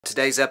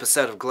today's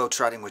episode of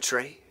Globetrotting with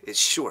Trey is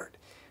short,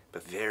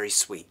 but very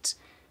sweet.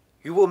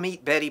 You will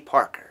meet Betty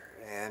Parker.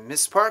 And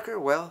Miss Parker,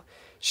 well,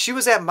 she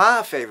was at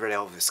my favorite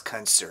Elvis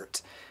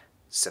concert,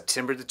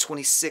 September the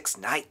 26th,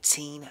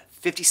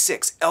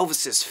 1956,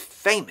 Elvis's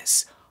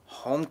famous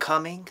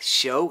homecoming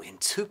show in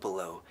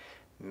Tupelo,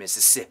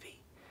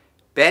 Mississippi.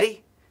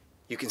 Betty,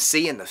 you can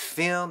see in the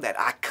film that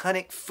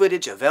iconic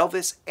footage of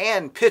Elvis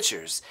and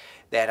pictures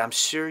that I'm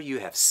sure you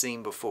have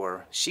seen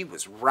before. She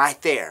was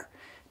right there,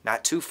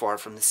 not too far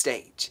from the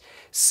stage.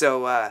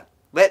 So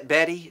let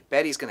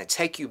Betty's going to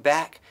take you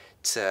back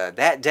to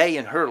that day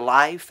in her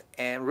life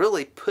and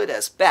really put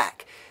us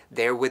back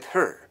there with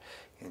her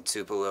in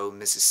Tupelo,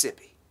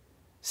 Mississippi.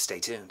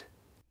 Stay tuned.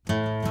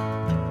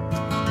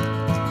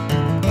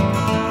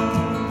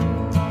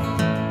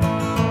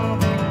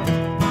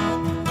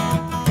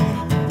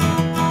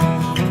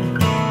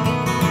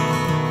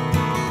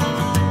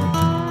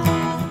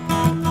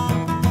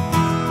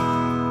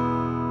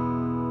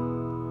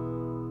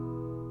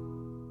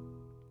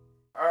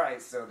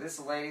 Alright, so this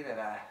lady that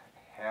I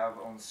have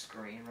on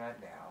screen right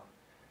now,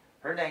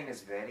 her name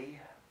is Betty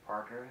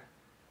Parker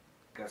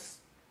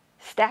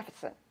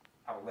Staffordson.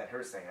 I will let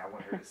her say it. I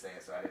want her to say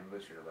it so I didn't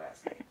butcher the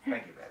last name.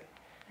 Thank you, Betty.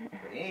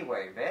 But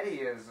anyway,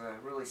 Betty is a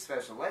really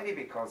special lady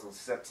because on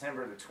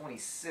September the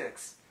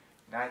 26th,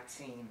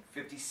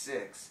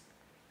 1956,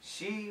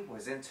 she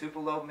was in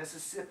Tupelo,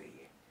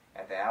 Mississippi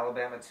at the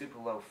Alabama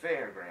Tupelo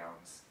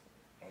Fairgrounds,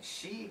 and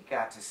she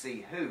got to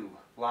see who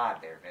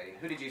live there, Betty.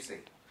 Who did you see?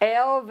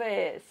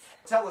 Elvis.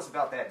 Tell us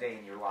about that day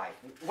in your life.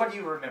 What do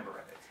you remember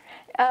of it?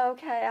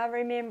 Okay, I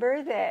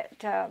remember that,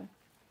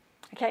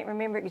 I can't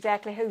remember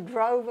exactly who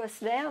drove us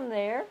down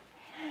there,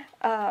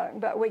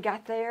 but we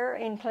got there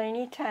in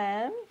plenty of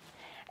time,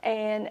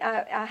 and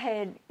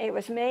it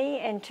was me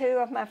and two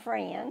of my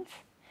friends.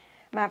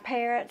 My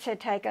parents had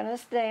taken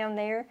us down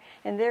there,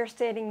 and they're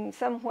sitting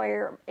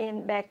somewhere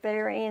back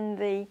there in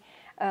the,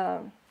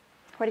 what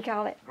do you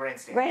call it?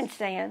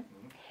 Grandstand.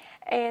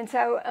 And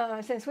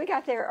so since we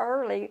got there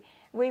early,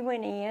 we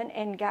went in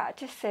and got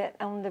to sit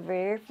on the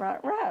very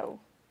front row.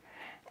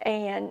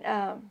 And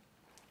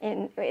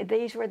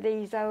these were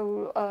these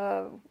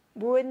old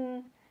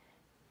wooden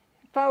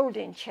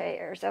folding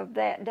chairs of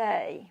that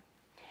day.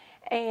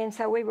 And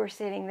so we were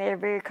sitting there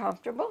very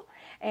comfortable,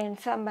 and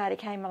somebody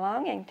came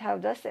along and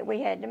told us that we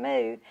had to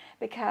move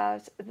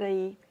because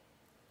the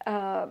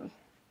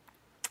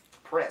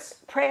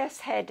press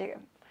had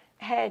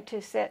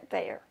to sit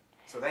there.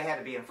 So they had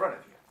to be in front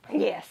of you.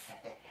 Yes.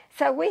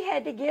 So we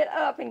had to get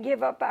up and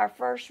give up our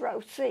first row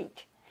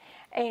seat.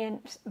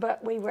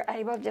 But we were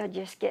able to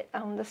just get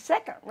on the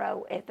second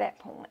row at that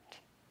point.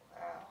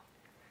 Wow.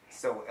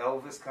 So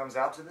Elvis comes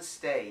out to the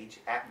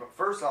stage.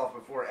 First off,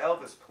 before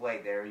Elvis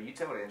played there, you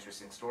told an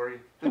interesting story.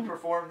 Who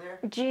performed there?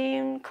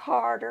 June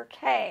Carter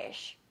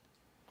Cash.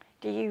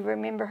 Do you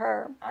remember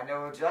her? I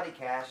know Johnny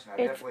Cash, and I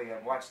definitely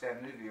have watched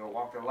that movie or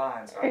Walk the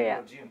Line, so I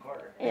know June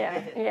Carter.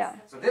 Yeah, yeah.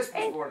 So this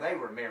was before they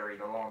were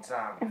married a long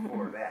time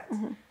before that.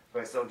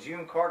 But so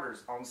June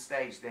Carter's on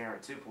stage there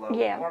in Tupelo,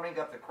 warming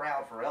up the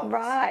crowd for Elvis.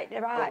 Right.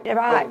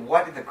 But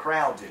what did the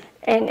crowd do?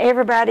 And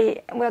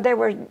everybody, well, there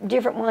were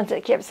different ones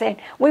that kept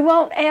saying, "We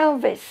want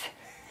Elvis.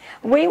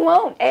 We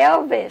want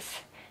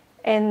Elvis."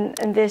 And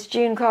this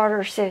June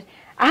Carter said,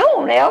 "I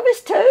want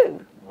Elvis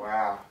too."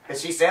 Wow. And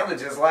she sounded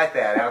just like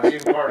that, how June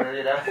Carter,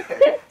 you know?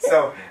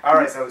 So, all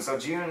right, so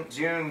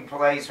June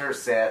plays her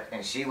set,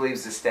 and she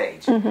leaves the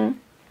stage.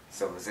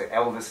 So is it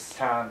Elvis'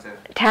 time to...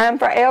 Time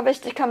for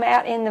Elvis to come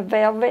out in the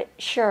velvet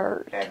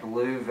shirt. That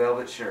blue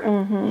velvet shirt.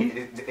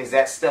 Is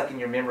that stuck in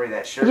your memory,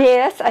 that shirt?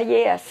 Yes,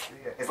 yes.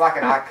 It's like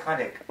an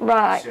iconic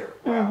shirt.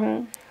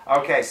 Wow.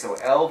 Okay, so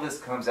Elvis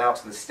comes out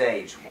to the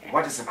stage.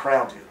 What does the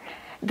crowd do?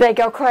 They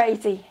go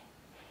crazy.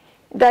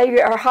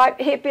 They are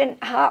hopping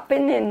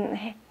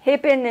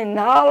and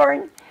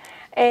hollering,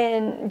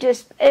 and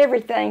just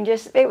everything.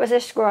 It was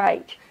just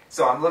great.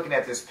 So I'm looking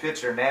at this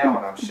picture now,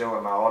 and I'm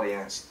showing my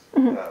audience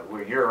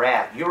where you're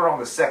at. You were on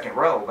the second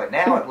row, but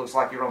now it looks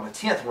like you're on the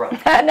 10th row.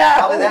 I know.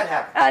 How did that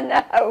happen? I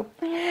know.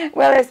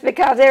 Well, it's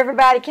because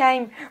everybody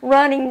came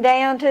running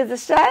down to the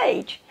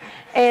stage,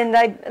 and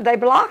they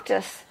blocked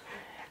us,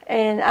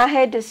 and I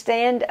had to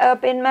stand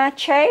up in my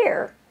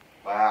chair.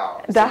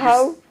 Wow. The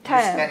whole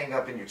time. You're standing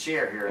up in your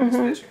chair here in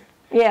this picture.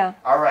 Yeah.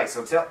 All right,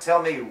 so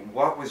tell me,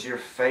 what was your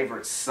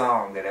favorite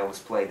song that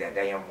Elvis played that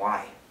day and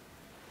why?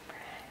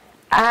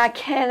 I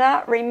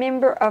cannot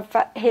remember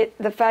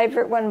the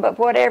favorite one, but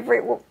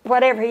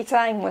whatever he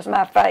sang was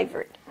my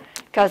favorite,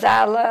 because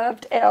I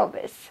loved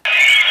Elvis.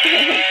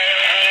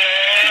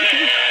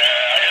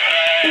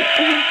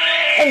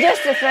 And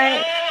just to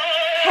think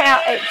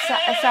how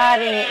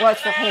exciting it was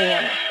for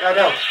him. I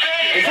know.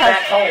 He's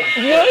back home.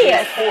 Yes. He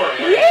was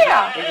poor,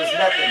 yeah. He was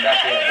nothing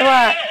back then.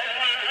 Right.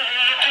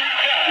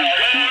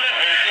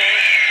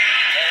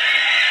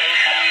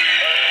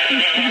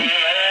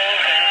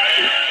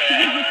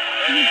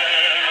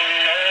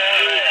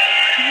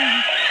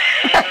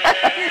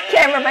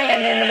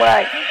 Cameraman in the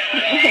way.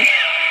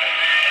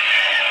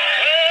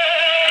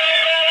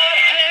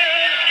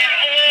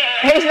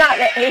 He's not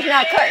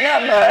cutting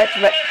up much,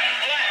 but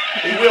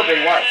He will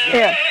be, watch.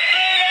 yeah.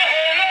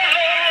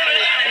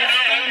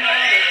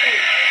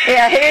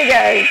 Yeah, here he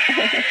goes.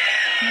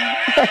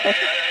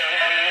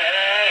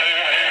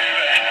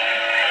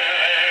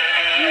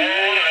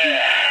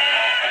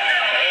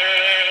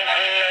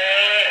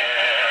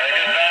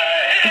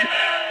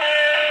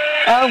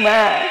 Oh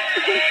my.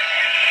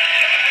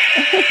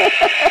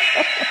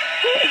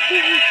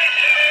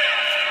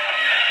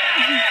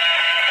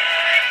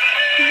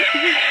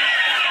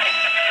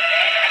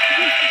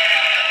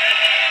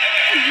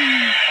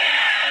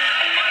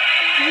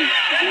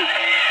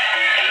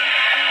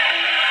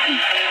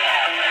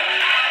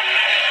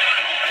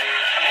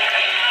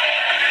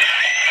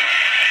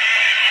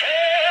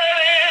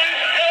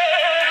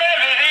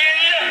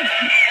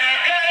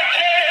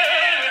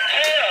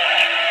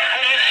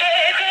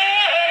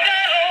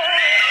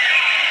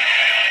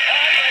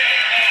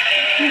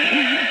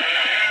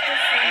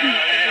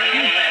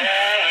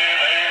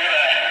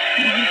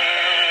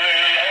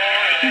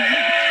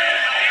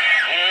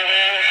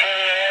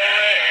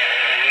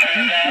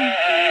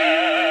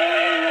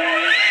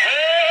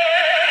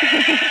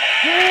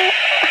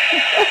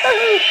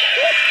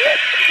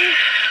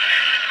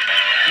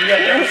 You have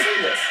never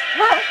seen this.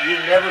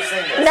 You've never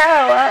seen this.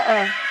 No,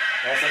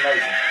 That's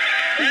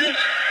amazing.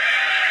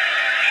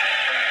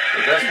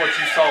 But that's what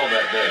you saw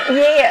that day.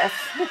 Yes.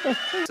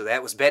 So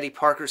that was Betty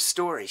Parker's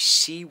story.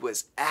 She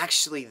was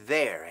actually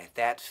there at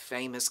that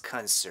famous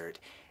concert.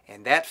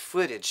 And that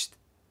footage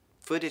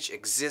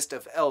exists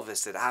of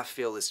Elvis that I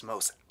feel is the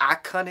most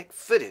iconic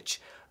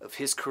footage of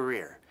his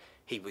career.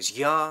 He was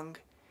young,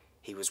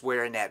 he was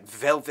wearing that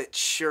velvet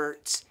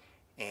shirt,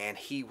 and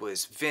he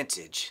was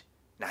vintage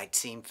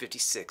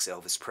 1956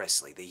 Elvis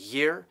Presley, the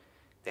year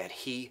that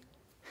he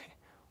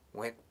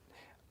went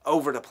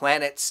over the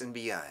planets and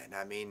beyond.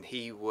 I mean,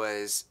 he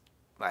was,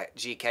 like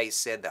GK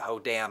said, the whole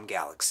damn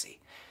galaxy.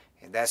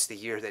 And that's the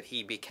year that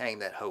he became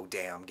that whole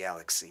damn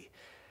galaxy.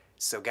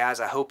 So guys,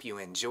 I hope you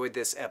enjoyed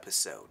this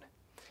episode.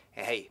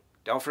 And hey,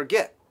 don't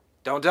forget,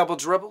 don't double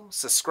dribble.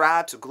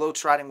 Subscribe to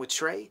Globetrotting with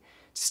Trey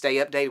to stay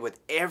updated with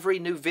every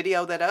new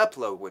video that I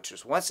upload, which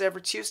is once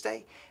every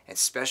Tuesday, and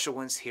special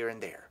ones here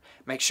and there.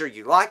 Make sure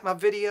you like my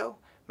video.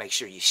 Make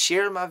sure you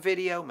share my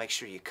video. Make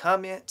sure you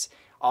comment.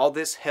 All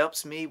this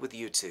helps me with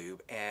YouTube,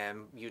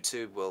 and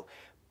YouTube will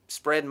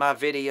spread my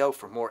video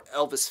for more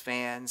Elvis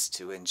fans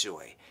to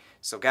enjoy.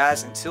 So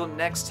guys, until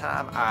next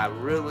time, I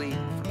really,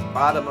 from the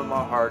bottom of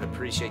my heart,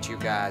 appreciate you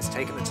guys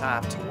taking the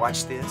time to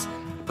watch this.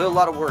 I put a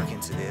lot of work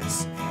into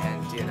this,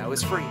 and you know,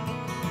 it's free.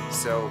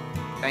 So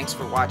thanks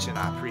for watching.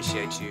 I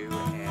appreciate you,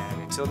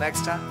 and until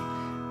next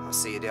time, I'll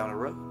see you down the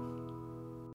road.